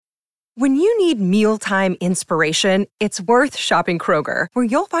When you need mealtime inspiration, it's worth shopping Kroger, where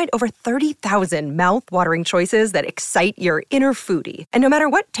you'll find over 30,000 mouth-watering choices that excite your inner foodie. And no matter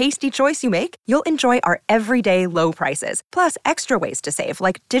what tasty choice you make, you'll enjoy our everyday low prices, plus extra ways to save,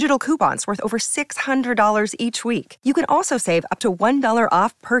 like digital coupons worth over $600 each week. You can also save up to $1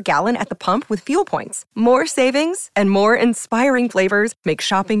 off per gallon at the pump with fuel points. More savings and more inspiring flavors make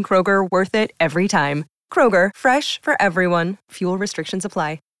shopping Kroger worth it every time. Kroger, fresh for everyone. Fuel restrictions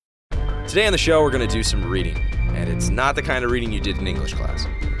apply. Today on the show, we're going to do some reading, and it's not the kind of reading you did in English class.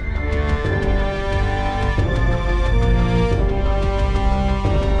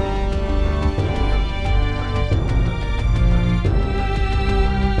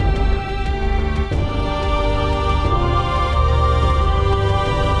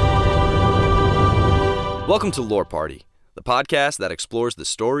 Welcome to Lore Party, the podcast that explores the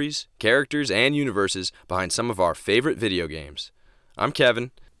stories, characters, and universes behind some of our favorite video games. I'm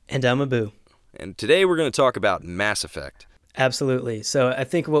Kevin. And I'm Abu. And today we're going to talk about Mass Effect. Absolutely. So I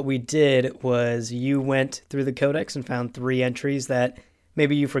think what we did was you went through the codex and found 3 entries that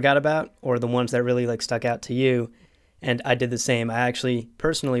maybe you forgot about, or the ones that really stuck out to you. And I did the same. I actually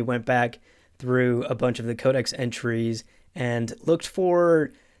personally went back through a bunch of the codex entries and looked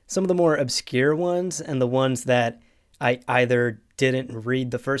for some of the more obscure ones and the ones that I either didn't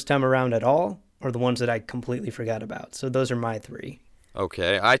read the first time around at all, or the ones that I completely forgot about. So those are my 3.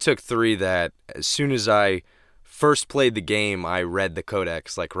 Okay, I took 3 that as soon as I first played the game, I read the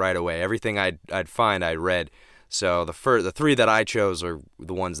codex right away. Everything I'd find, I read. So the 3 that I chose are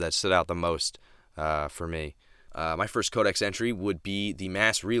the ones that stood out the most for me. My first codex entry would be the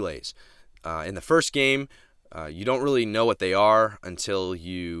mass relays. In the first game, you don't really know what they are until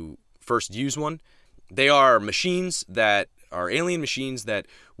you first use one. They are machines that are alien machines that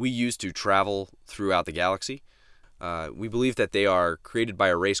we use to travel throughout the galaxy. We believe that they are created by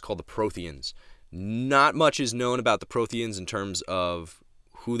a race called the Protheans. Not much is known about the Protheans in terms of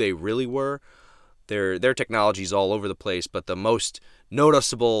who they really were. Their technology is all over the place, but the most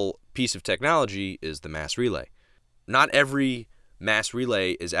noticeable piece of technology is the mass relay. Not every mass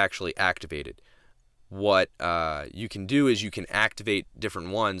relay is actually activated. What you can do is you can activate different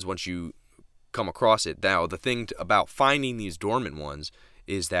ones once you come across it. Now, the thing about finding these dormant ones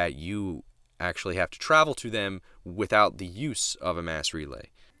is that you actually have to travel to them without the use of a mass relay.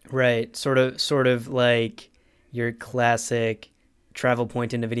 Right, sort of like your classic travel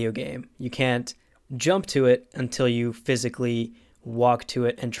point in a video game. You can't jump to it until you physically walk to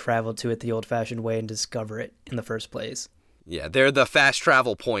it and travel to it the old-fashioned way and discover it in the first place. Yeah, they're the fast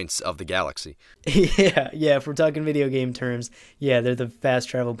travel points of the galaxy. Yeah, if we're talking video game terms, yeah, they're the fast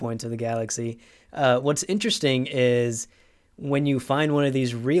travel points of the galaxy. What's interesting is when you find one of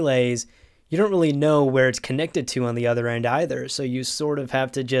these relays, you don't really know where it's connected to on the other end either. So you sort of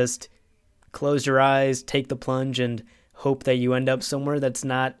have to just close your eyes, take the plunge, and hope that you end up somewhere that's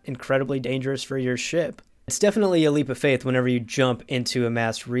not incredibly dangerous for your ship. It's definitely a leap of faith whenever you jump into a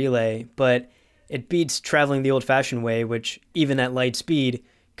mass relay, but it beats traveling the old-fashioned way, which even at light speed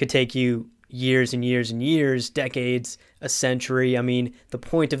could take you years and years and years, decades, a century. I mean, the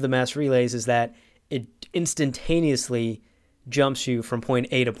point of the mass relays is that it instantaneously jumps you from point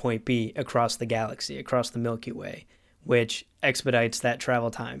A to point B across the galaxy, across the Milky Way, which expedites that travel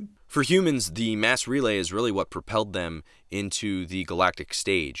time. For humans, the mass relay is really what propelled them into the galactic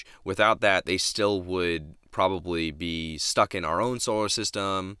stage. Without that, they still would probably be stuck in our own solar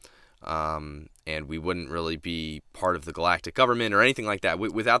system, and we wouldn't really be part of the galactic government or anything like that.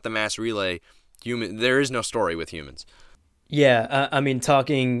 Without the mass relay, there is no story with humans. Yeah, I mean,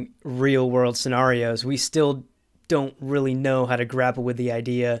 talking real-world scenarios, we still don't really know how to grapple with the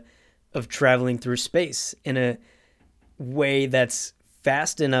idea of traveling through space in a way that's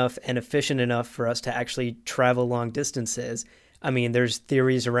fast enough and efficient enough for us to actually travel long distances. I mean, there's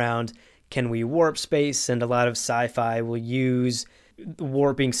theories around, can we warp space? And a lot of sci-fi will use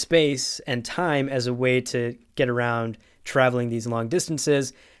warping space and time as a way to get around traveling these long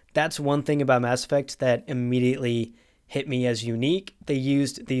distances. That's one thing about Mass Effect that immediately hit me as unique. They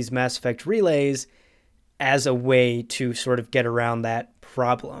used these Mass Effect relays as a way to sort of get around that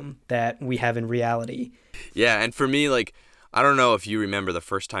problem that we have in reality. Yeah, and for me, I don't know if you remember the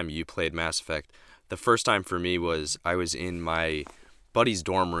first time you played Mass Effect. The first time for me was I was in my buddy's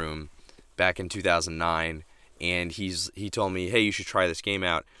dorm room back in 2009, and he told me, hey, you should try this game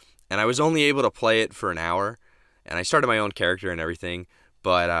out. And I was only able to play it for an hour, and I started my own character and everything,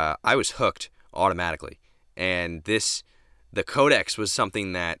 but I was hooked automatically. And the codex was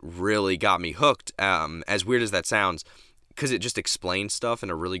something that really got me hooked, as weird as that sounds, because it just explained stuff in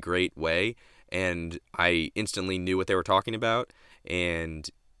a really great way, and I instantly knew what they were talking about, and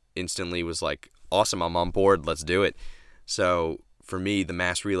instantly was like, awesome, I'm on board, let's do it. So for me, the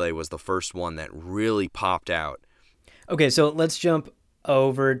mass relay was the first one that really popped out. Okay, so let's jump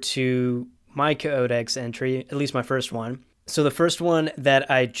over to my Codex entry, at least my first one. So the first one that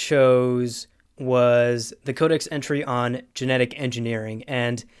I chose was the Codex entry on genetic engineering.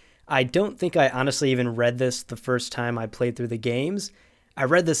 And I don't think I honestly even read this the first time I played through the games. I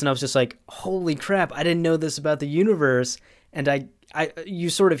read this and I was just like, holy crap, I didn't know this about the universe. And you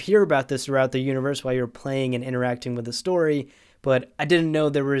sort of hear about this throughout the universe while you're playing and interacting with the story, but I didn't know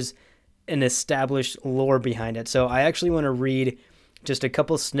there was an established lore behind it. So I actually want to read just a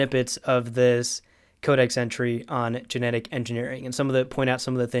couple snippets of this Codex entry on genetic engineering and point out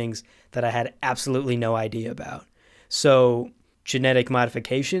some of the things that I had absolutely no idea about. So genetic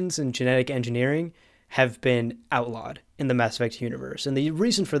modifications and genetic engineering have been outlawed in the Mass Effect universe. And the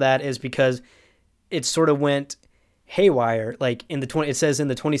reason for that is because it sort of went haywire. Like it says in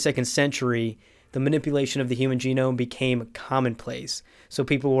the 22nd century, the manipulation of the human genome became commonplace. So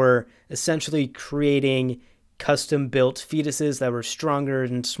people were essentially creating custom-built fetuses that were stronger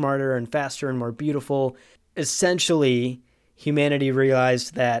and smarter and faster and more beautiful. Essentially, humanity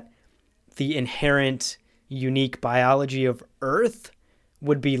realized that the inherent unique biology of Earth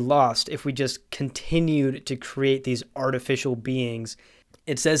would be lost if we just continued to create these artificial beings.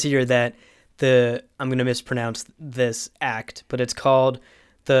 It says here that I'm going to mispronounce this act, but it's called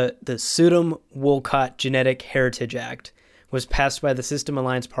the Sodom-Wolcott Genetic Heritage Act, was passed by the System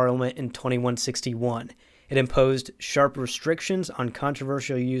Alliance Parliament in 2161. It imposed sharp restrictions on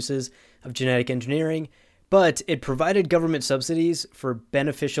controversial uses of genetic engineering, but it provided government subsidies for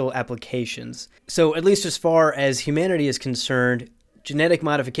beneficial applications. So at least as far as humanity is concerned, genetic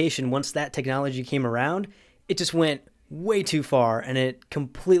modification, once that technology came around, it just went way too far, and it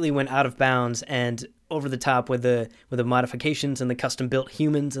completely went out of bounds and over the top with the modifications and the custom-built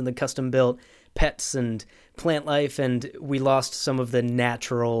humans and the custom-built pets and plant life, and we lost some of the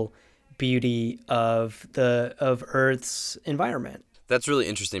natural beauty of Earth's environment. That's really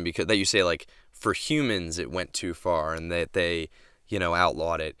interesting because that you say like for humans it went too far and that they,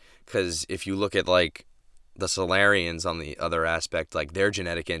 outlawed it. Because if you look at like the Solarians on the other aspect, like their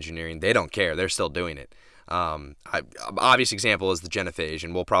genetic engineering, they don't care. They're still doing it. Obvious example is the genophage,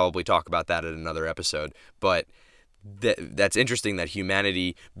 and we'll probably talk about that in another episode. But that's interesting that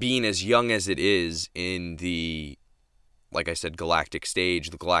humanity, being as young as it is in the, like I said, galactic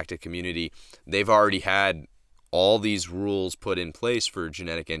stage, the galactic community, they've already had all these rules put in place for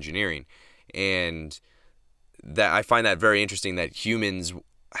genetic engineering. And that I find that very interesting that humans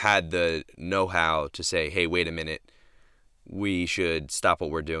had the know-how to say, hey, wait a minute, we should stop what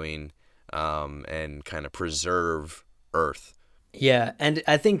we're doing and kind of preserve Earth. Yeah, and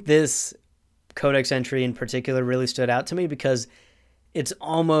I think this Codex entry in particular really stood out to me because it's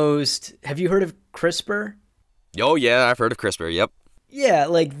almost... Have you heard of CRISPR? Oh, yeah, I've heard of CRISPR, yep. Yeah,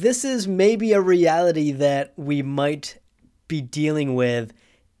 like this is maybe a reality that we might be dealing with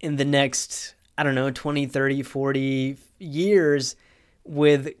in the next, 20, 30, 40 years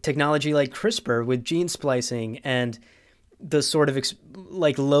with technology like CRISPR, with gene splicing and the sort of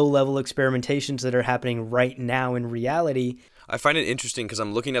low-level experimentations that are happening right now in reality. I find it interesting because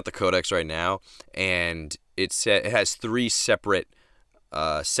I'm looking at the Codex right now, and it has 3 separate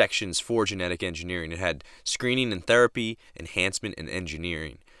sections for genetic engineering. It had screening and therapy, enhancement, and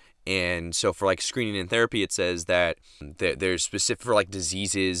engineering. And so for like screening and therapy, it says that there's specific for like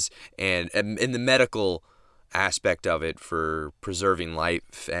diseases and in the medical aspect of it for preserving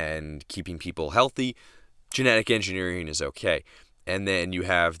life and keeping people healthy, genetic engineering is okay. And then you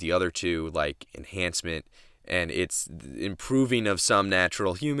have the other 2, like enhancement, and it's improving of some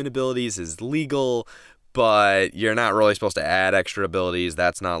natural human abilities is legal, but you're not really supposed to add extra abilities.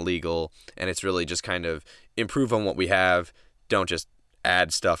 That's not legal. And it's really just kind of improve on what we have. Don't just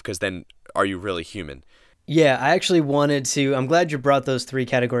add stuff, because then are you really human? Yeah, I actually wanted to... I'm glad you brought those 3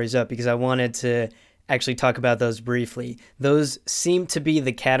 categories up because I wanted to actually talk about those briefly. Those seem to be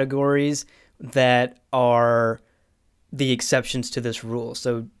the categories that are the exceptions to this rule.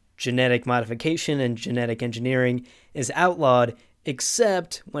 So genetic modification and genetic engineering is outlawed,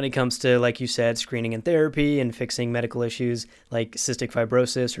 except when it comes to, like you said, screening and therapy and fixing medical issues like cystic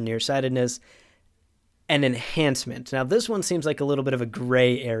fibrosis or nearsightedness, and enhancement. Now, this one seems like a little bit of a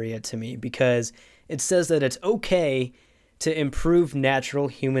gray area to me because it says that it's okay to improve natural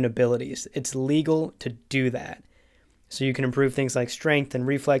human abilities. It's legal to do that. So you can improve things like strength and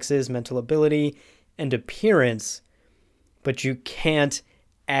reflexes, mental ability, and appearance, but you can't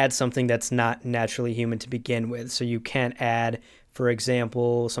add something that's not naturally human to begin with. So you can't add, for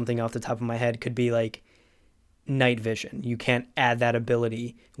example, something off the top of my head could be like night vision. You can't add that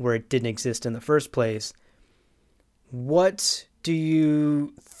ability where it didn't exist in the first place. What do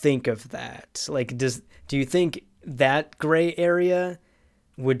you think of that? Like, do you think that gray area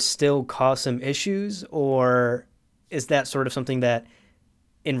would still cause some issues, or is that sort of something that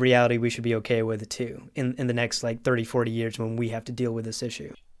in reality we should be okay with too in the next like 30, 40 years when we have to deal with this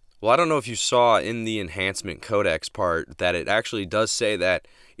issue? Well, I don't know if you saw in the enhancement codex part that it actually does say that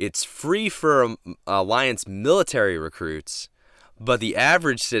it's free for Alliance military recruits, but the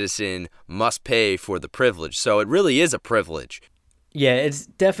average citizen must pay for the privilege. So it really is a privilege. Yeah, it's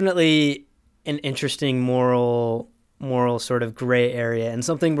definitely an interesting moral sort of gray area, and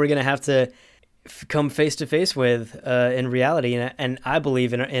something we're going to have to come face to face with in reality, and I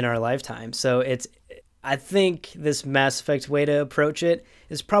believe in our lifetime. So I think this Mass Effect way to approach it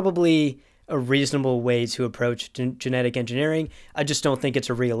is probably a reasonable way to approach genetic engineering. I just don't think it's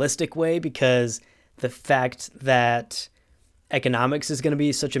a realistic way, because the fact that economics is going to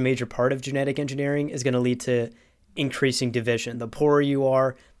be such a major part of genetic engineering is going to lead to increasing division. The poorer you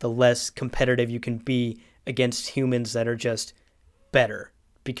are, the less competitive you can be against humans that are just better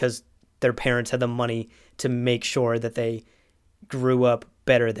because their parents had the money to make sure that they grew up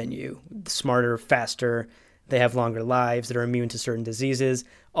better than you, smarter, faster. They have longer lives, that are immune to certain diseases,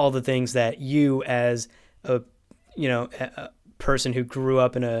 all the things that you as a person who grew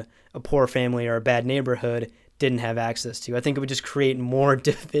up in a poor family or a bad neighborhood didn't have access to. I think it would just create more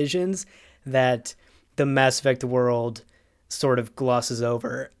divisions that the Mass Effect world sort of glosses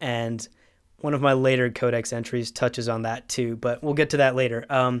over. And one of my later codex entries touches on that too, but we'll get to that later.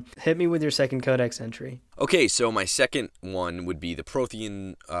 Hit me with your second codex entry. Okay, so my second one would be the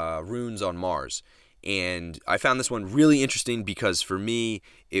Prothean runes on Mars. And I found this one really interesting because for me,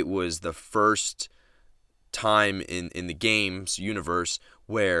 it was the first time in the game's universe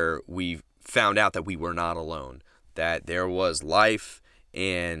where we found out that we were not alone, that there was life,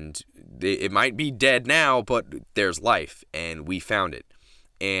 and it might be dead now, but there's life, and we found it.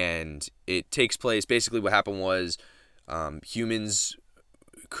 And it takes place, basically what happened was humans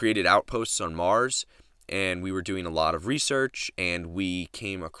created outposts on Mars, and we were doing a lot of research, and we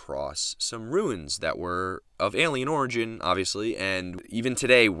came across some ruins that were of alien origin, obviously, and even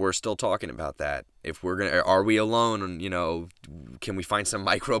today we're still talking about that. If are we alone? And can we find some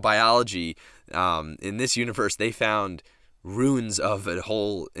microbiology? In this universe, they found ruins of a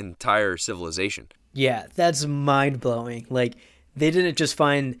whole entire civilization. Yeah, that's mind-blowing. Like, they didn't just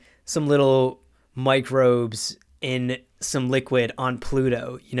find some little microbes in some liquid on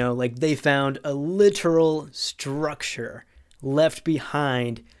Pluto, like they found a literal structure left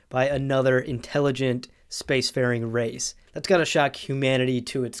behind by another intelligent spacefaring race. That's got to shock humanity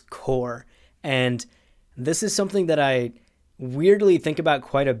to its core. And this is something that I weirdly think about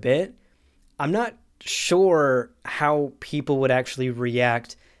quite a bit. I'm not sure how people would actually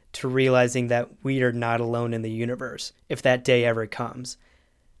react to realizing that we are not alone in the universe if that day ever comes.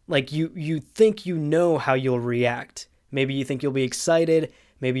 Like, you think how you'll react. Maybe you think you'll be excited,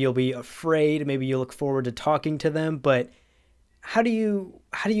 maybe you'll be afraid, maybe you look forward to talking to them, but how do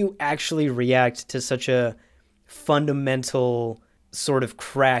you actually react to such a fundamental sort of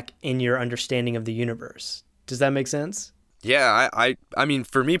crack in your understanding of the universe? Does that make sense? Yeah, I mean,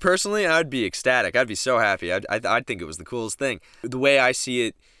 for me personally, I'd be ecstatic. I'd be so happy. I'd think it was the coolest thing. The way I see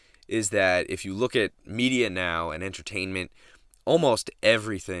it is that if you look at media now and entertainment, almost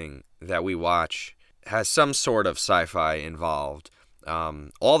everything that we watch has some sort of sci-fi involved.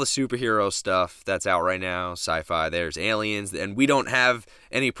 All the superhero stuff that's out right now, sci-fi, there's aliens, and we don't have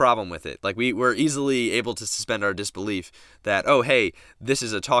any problem with it. Like, we're easily able to suspend our disbelief that, oh, hey, this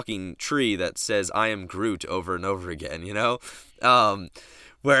is a talking tree that says, I am Groot over and over again,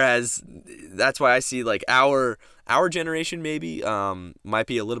 Whereas that's why I see, like, our generation maybe might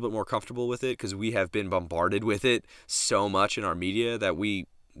be a little bit more comfortable with it because we have been bombarded with it so much in our media that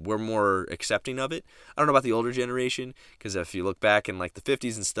we're more accepting of it. I don't know about the older generation, because if you look back in like the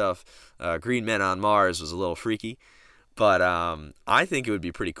 50s and stuff, Green Men on Mars was a little freaky. But I think it would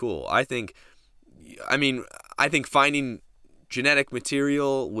be pretty cool. I think finding genetic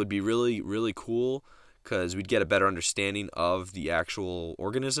material would be really, really cool because we'd get a better understanding of the actual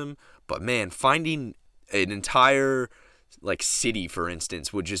organism. But man, finding an entire like city, for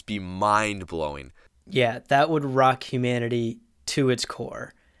instance, would just be mind-blowing. Yeah, that would rock humanity to its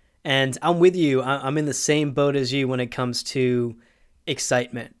core. And I'm with you. I'm in the same boat as you when it comes to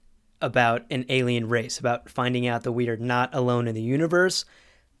excitement about an alien race, about finding out that we are not alone in the universe.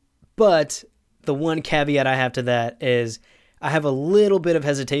 But the one caveat I have to that is I have a little bit of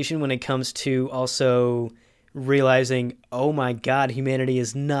hesitation when it comes to also realizing, oh my God, humanity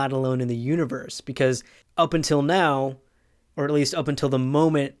is not alone in the universe. Because up until now, or at least up until the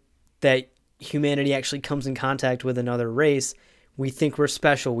moment that humanity actually comes in contact with another race, we think we're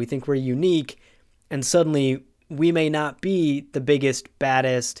special, we think we're unique, and suddenly we may not be the biggest,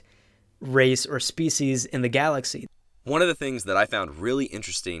 baddest race or species in the galaxy. One of the things that I found really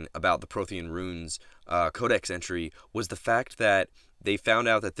interesting about the Prothean Runes Codex entry was the fact that they found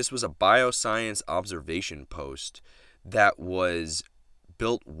out that this was a bioscience observation post that was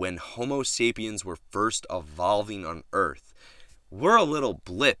built when Homo sapiens were first evolving on Earth. We're a little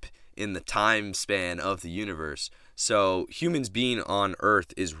blip in the time span of the universe, so humans being on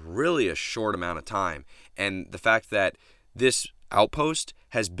Earth is really a short amount of time. And the fact that this outpost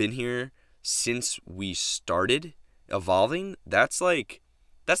has been here since we started evolving, that's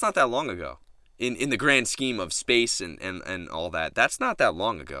not that long ago. In the grand scheme of space and all that, that's not that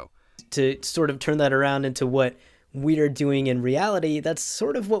long ago. To sort of turn that around into what we are doing in reality, that's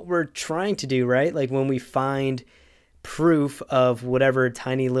sort of what we're trying to do, right? Like when we find proof of whatever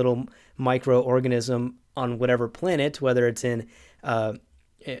tiny little microorganism on whatever planet, whether it's in,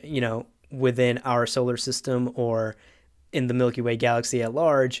 within our solar system or in the Milky Way galaxy at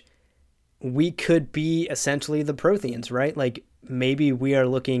large, we could be essentially the Protheans, right? Like maybe we are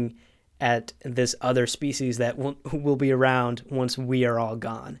looking at this other species that will be around once we are all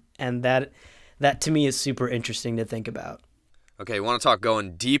gone. And that to me is super interesting to think about. Okay, you want to talk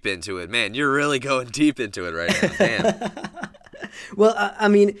going deep into it. Man, you're really going deep into it right now. Damn. Well, I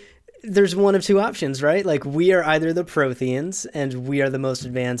mean, there's one of two options, right? Like we are either the Protheans and we are the most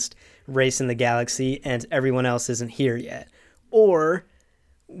advanced race in the galaxy and everyone else isn't here yet. Or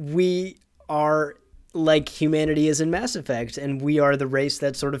we are like humanity is in Mass Effect, and we are the race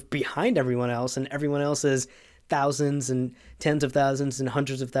that's sort of behind everyone else, and everyone else is thousands and tens of thousands and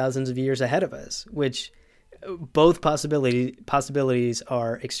hundreds of thousands of years ahead of us, which both possibilities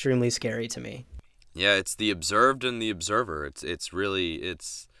are extremely scary to me. Yeah, it's the observed and the observer. It's really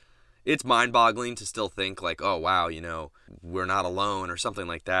mind-boggling to still think like, oh wow, we're not alone or something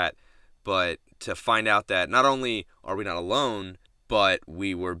like that. But to find out that not only are we not alone, but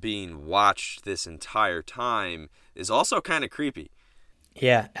we were being watched this entire time is also kind of creepy.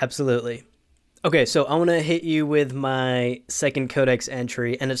 Yeah, absolutely. Okay, so I want to hit you with my second codex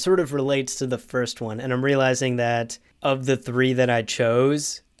entry, and it sort of relates to the first one. And I'm realizing that of the three that I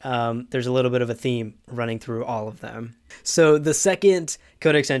chose, there's a little bit of a theme running through all of them. So the second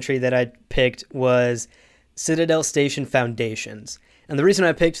codex entry that I picked was Citadel Station Foundations. And the reason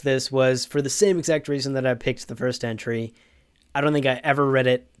I picked this was for the same exact reason that I picked the first entry. I don't think I ever read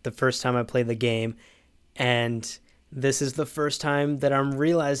it the first time I played the game, and this is the first time that I'm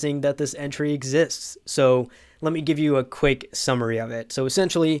realizing that this entry exists. So let me give you a quick summary of it. So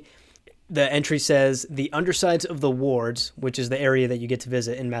essentially, the entry says, the undersides of the wards, which is the area that you get to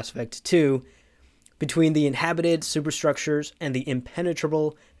visit in Mass Effect 2, between the inhabited superstructures and the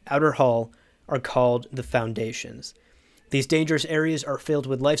impenetrable outer hull are called the Foundations. These dangerous areas are filled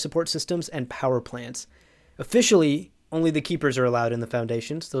with life support systems and power plants. Officially, only the Keepers are allowed in the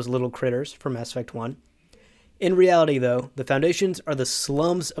Foundations, those little critters from Mass Effect 1. In reality, though, the Foundations are the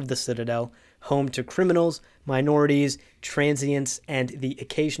slums of the Citadel, home to criminals, minorities, transients, and the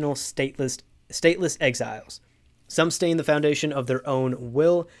occasional stateless exiles. Some stay in the Foundation of their own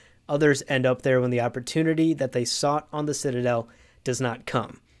will, others end up there when the opportunity that they sought on the Citadel does not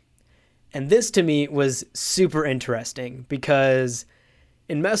come. And this, to me, was super interesting, because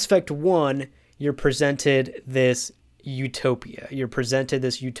in Mass Effect 1, you're presented this utopia. You're presented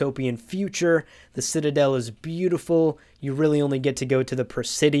this utopian future. The Citadel is beautiful. You really only get to go to the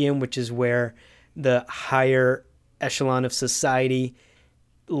Presidium, which is where the higher echelon of society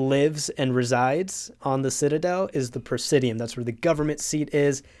lives and resides on the Citadel, is the Presidium. That's where the government seat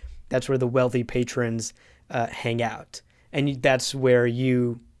is. That's where the wealthy patrons hang out. And that's where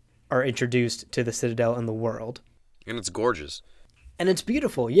you are introduced to the Citadel and the world. And it's gorgeous. And it's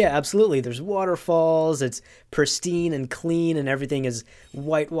beautiful. Yeah, absolutely. There's waterfalls. It's pristine and clean, and everything is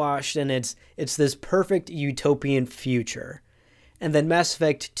whitewashed, and it's this perfect utopian future. And then Mass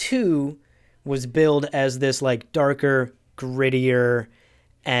Effect 2 was billed as this like darker, grittier,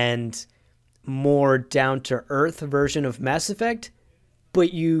 and more down-to-earth version of Mass Effect,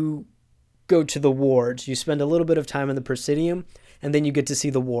 but you go to the wards. You spend a little bit of time in the Presidium, and then you get to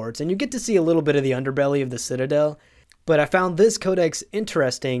see the wards. And you get to see a little bit of the underbelly of the Citadel. But I found this codex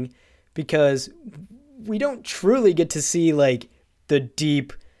interesting because we don't truly get to see like the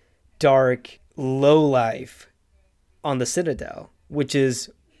deep, dark, low life on the Citadel, which is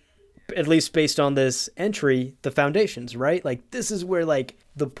at least based on this entry, the foundations, right? Like, this is where, like,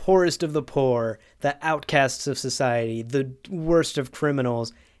 the poorest of the poor, the outcasts of society, the worst of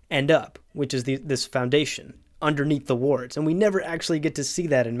criminals end up, which is this foundation underneath the wards. And we never actually get to see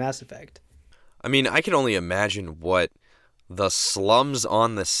that in Mass Effect. I mean, I can only imagine what the slums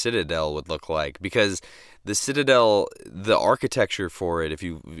on the Citadel would look like, because the Citadel, the architecture for it, if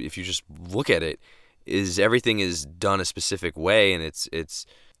you just look at it, is everything is done a specific way, and it's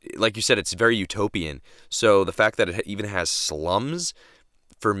like you said, it's very utopian. So the fact that it even has slums,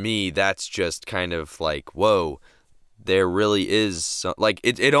 for me, that's just kind of like, whoa, there really is like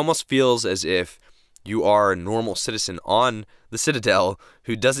it almost feels as if you are a normal citizen on the Citadel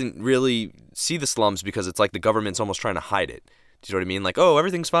who doesn't really see the slums because it's like the government's almost trying to hide it. Do you know what I mean? Like, oh,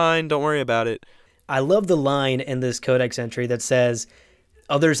 everything's fine, don't worry about it. I love the line in this Codex entry that says,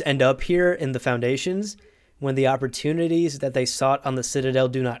 others end up here in the foundations when the opportunities that they sought on the Citadel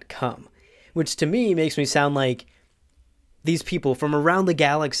do not come. Which to me makes me sound like these people from around the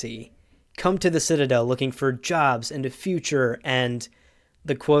galaxy come to the Citadel looking for jobs and a future and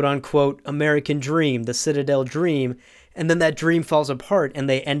the quote-unquote American dream, the Citadel dream, and then that dream falls apart and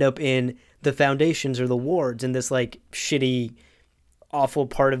they end up in the foundations or the wards in this like shitty, awful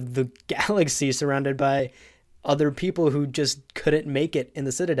part of the galaxy surrounded by other people who just couldn't make it in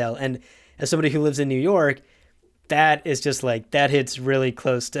the Citadel. And as somebody who lives in New York, that is just like, that hits really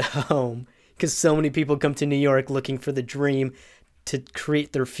close to home because so many people come to New York looking for the dream to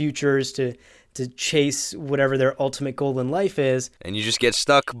create their futures, to chase whatever their ultimate goal in life is. And you just get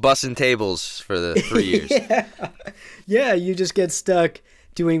stuck bussing tables for the 3 years. Yeah, you just get stuck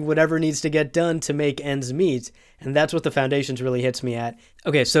doing whatever needs to get done to make ends meet. And that's what the Foundations really hits me at.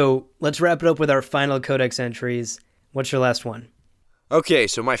 Okay, so let's wrap it up with our final Codex entries. What's your last one? Okay,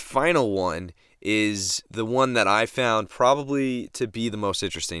 so my final one is the one that I found probably to be the most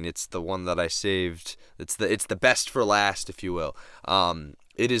interesting. It's the one that I saved. It's the best for last, if you will.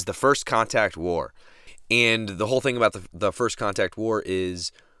 It is the First Contact War. And the whole thing about the First Contact War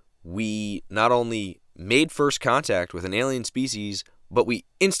is we not only made first contact with an alien species, but we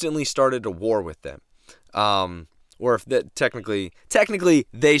instantly started a war with them. Or if that technically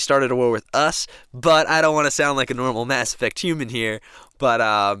they started a war with us, but I don't want to sound like a normal Mass Effect human here.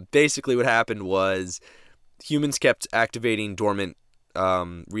 But basically what happened was humans kept activating dormant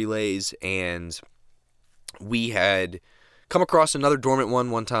relays, and we had come across another dormant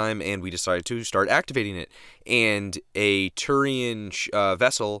one time, and we decided to start activating it. And a Turian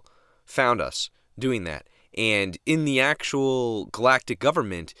vessel found us doing that. And in the actual galactic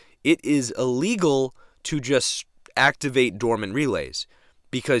government, it is illegal to just activate dormant relays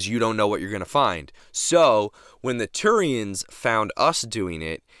because you don't know what you're going to find. So when the Turians found us doing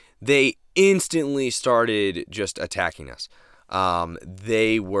it, they instantly started just attacking us.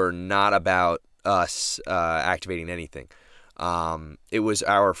 They were not about us activating anything. It was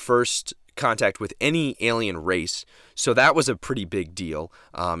our first contact with any alien race, so that was a pretty big deal.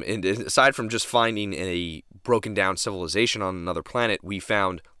 And aside from just finding a broken down civilization on another planet, we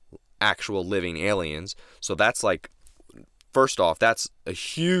found actual living aliens. So that's like, first off, that's a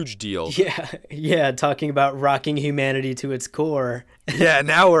huge deal. Yeah, talking about rocking humanity to its core. Yeah,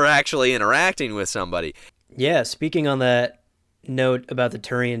 now we're actually interacting with somebody. Yeah, speaking on that note about the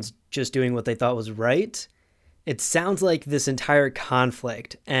Turians just doing what they thought was right, it sounds like this entire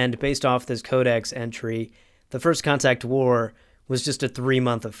conflict, and based off this Codex entry, the First Contact War was just a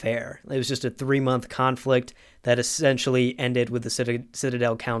 3-month affair. It was just a 3-month conflict that essentially ended with the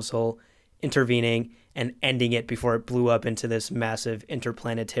Citadel Council intervening and ending it before it blew up into this massive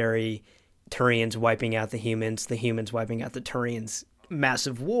interplanetary Turians wiping out the humans wiping out the Turians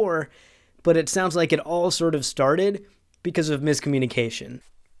massive war. But it sounds like it all sort of started because of miscommunication.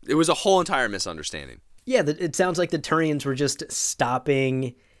 It was a whole entire misunderstanding. Yeah, it sounds like the Turians were just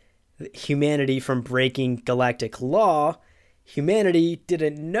stopping humanity from breaking galactic law. Humanity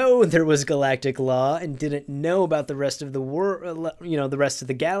didn't know there was galactic law and didn't know about the rest of the world, the rest of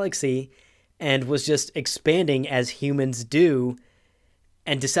the galaxy, and was just expanding as humans do,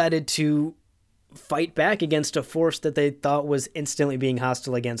 and decided to fight back against a force that they thought was instantly being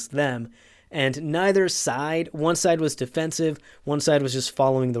hostile against them. And neither side, one side was defensive, one side was just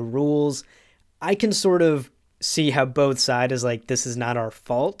following the rules. I can sort of see how both sides is like, this is not our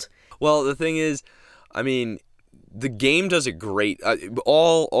fault. Well, the thing is, I mean, the game does a great,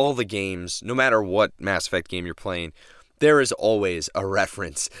 all the games, no matter what Mass Effect game you're playing, there is always a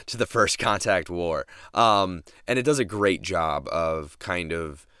reference to the First Contact War. And it does a great job of kind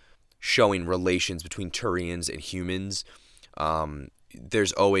of showing relations between Turians and humans.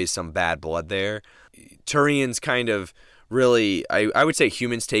 There's always some bad blood there. Turians kind of really, I would say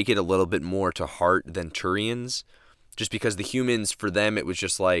humans take it a little bit more to heart than Turians, just because the humans, for them, it was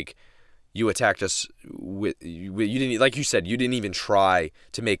just like, you attacked us you didn't, like you said, you didn't even try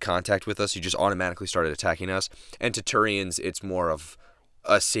to make contact with us. You just automatically started attacking us. And to Turians, it's more of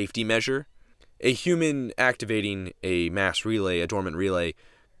a safety measure. A human activating a mass relay, a dormant relay,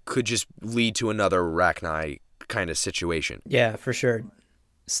 could just lead to another Rachni kind of situation. Yeah, for sure.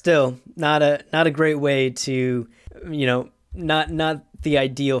 Still, not a great way to, not the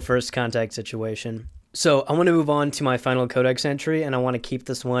ideal first contact situation. So I want to move on to my final codex entry, and I want to keep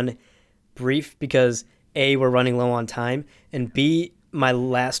this one brief because A, we're running low on time, and B, my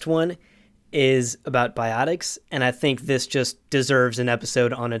last one is about biotics, and I think this just deserves an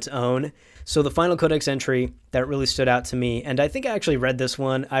episode on its own. So the final codex entry that really stood out to me, and I think I actually read this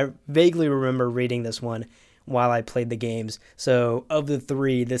one, I vaguely remember reading this one while I played the games. So of the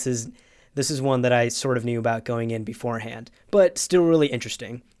three, this is one that I sort of knew about going in beforehand, but still really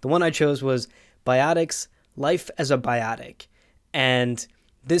interesting. The one I chose was Biotics, Life as a Biotic, and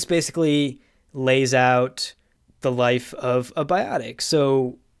this basically lays out the life of a biotic.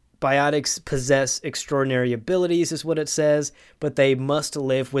 So biotics possess extraordinary abilities, is what it says, but they must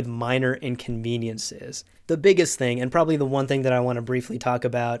live with minor inconveniences. The biggest thing, and probably the one thing that I want to briefly talk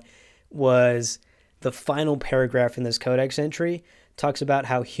about, was the final paragraph in this codex entry talks about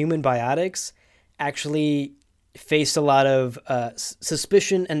how human biotics actually face a lot of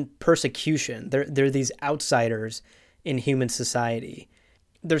suspicion and persecution. They're these outsiders in human society.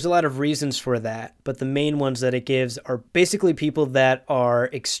 There's a lot of reasons for that, but the main ones that it gives are basically people that are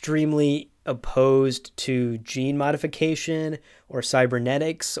extremely opposed to gene modification or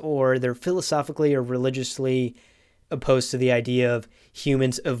cybernetics, or they're philosophically or religiously opposed to the idea of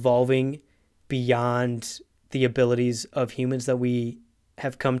humans evolving beyond the abilities of humans that we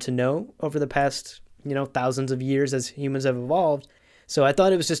have come to know over the past, thousands of years as humans have evolved. So I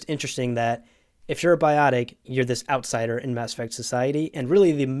thought it was just interesting that if you're a biotic, you're this outsider in Mass Effect society, and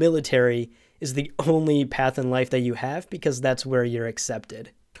really the military is the only path in life that you have because that's where you're accepted.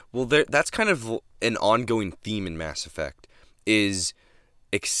 Well, that's kind of an ongoing theme in Mass Effect, is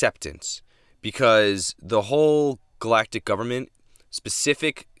acceptance, because the whole galactic government,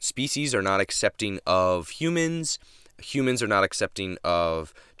 specific species are not accepting of humans, humans are not accepting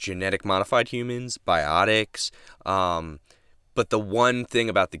of genetic modified humans, biotics, but the one thing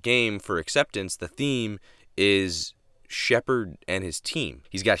about the game for acceptance, the theme, is Shepard and his team.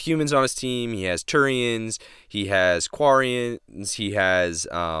 He's got humans on his team. He has Turians. He has Quarians. He has,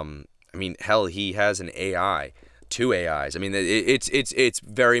 he has an AI, 2 AIs. I mean, it's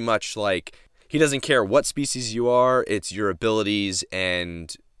very much like he doesn't care what species you are. It's your abilities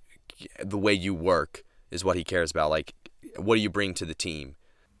and the way you work is what he cares about. Like, what do you bring to the team?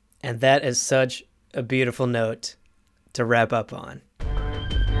 And that is such a beautiful note to wrap up on.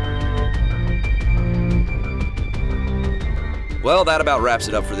 Well, that about wraps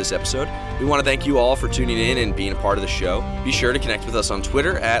it up for this episode. We want to thank you all for tuning in and being a part of the show. Be sure to connect with us on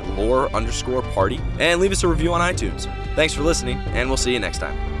Twitter at lore_party and leave us a review on iTunes. Thanks for listening, and we'll see you next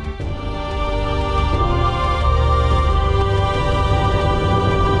time.